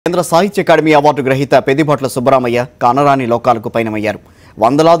కేంద్ర సాహిత్య academy award గ్రహీత పెద్దిభొట్ల సుబ్బరామయ్య కానరాని లోకాలకు పయనమయ్యారు.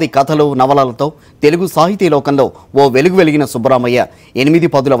 వందలాది కథలు నవలలతో తెలుగు సాహితీ లోకంలో ఓ వెలుగు వెలిగిన సుబ్బరామయ్య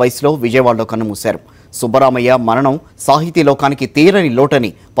 8-10 వయసులో విజయవాడలో కన్నుమూశారు. సుబ్బరామయ్య మరణం సాహితీ లోకానికి తీరని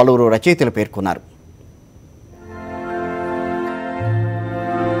లోటని పలువురు రచయితలు పేర్కొన్నారు.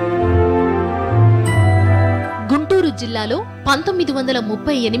 గుంటూరు జిల్లాలో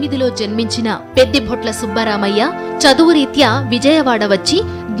 1938లో జన్మించిన పెద్దిభొట్ల సుబ్బరామయ్య చదువురీత్యా విజయవాడ వచ్చి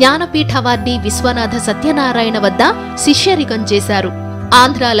జ్ఞానపీఠ అవార్డీ విశ్వనాథ సత్యనారాయణ వద్ద శిష్యరికం చేశారు.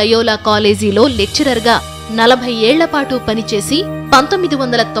 ఆంధ్ర లయోలా కాలేజీలో లెక్చరర్గా 40 ఏళ్ల పాటు పనిచేసి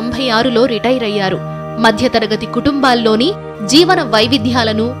 1996లో రిటైర్ అయ్యారు. మధ్యతరగతి కుటుంబాల్లోని జీవన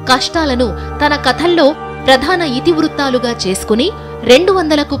వైవిధ్యాలను, కష్టాలను తన కథల్లో ప్రధాన ఇతివృత్తాలుగా చేసుకుని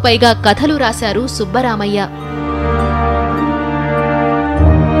 200కు పైగా కథలు రాశారు సుబ్బరామయ్య.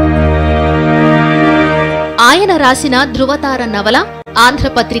 ఆయన రాసిన ధృవతార నవల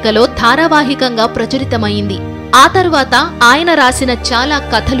ఆంధ్రపత్రికలో ధారావాహికంగా ప్రచురితమైంది. ఆ తరువాత ఆయన రాసిన చాలా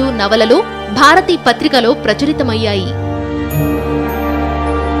కథలు, నవలలు భారతీ పత్రికలో ప్రచురితమయ్యాయి.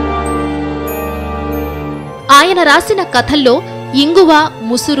 ఆయన రాసిన కథల్లో ఇంగువ,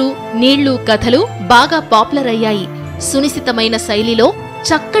 ముసురు, నీళ్లు కథలు బాగా పాపులర్ అయ్యాయి. సునిశితమైన శైలిలో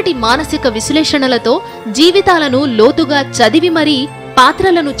చక్కటి మానసిక విశ్లేషణలతో జీవితాలను లోతుగా చదివి మరీ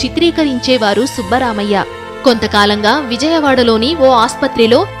పాత్రలను చిత్రీకరించేవారు సుబ్బరామయ్య. కొంతకాలంగా విజయవాడలోని ఓ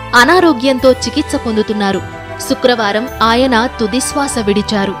ఆస్పత్రిలో అనారోగ్యంతో చికిత్స పొందుతున్నారు. శుక్రవారం ఆయన తుదిశ్వాస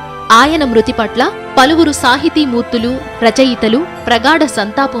విడిచారు. ఆయన మృతి పట్ల పలువురు సాహితీమూర్తులు, రచయితలు ప్రగాఢ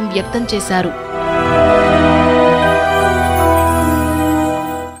సంతాపం వ్యక్తం చేశారు.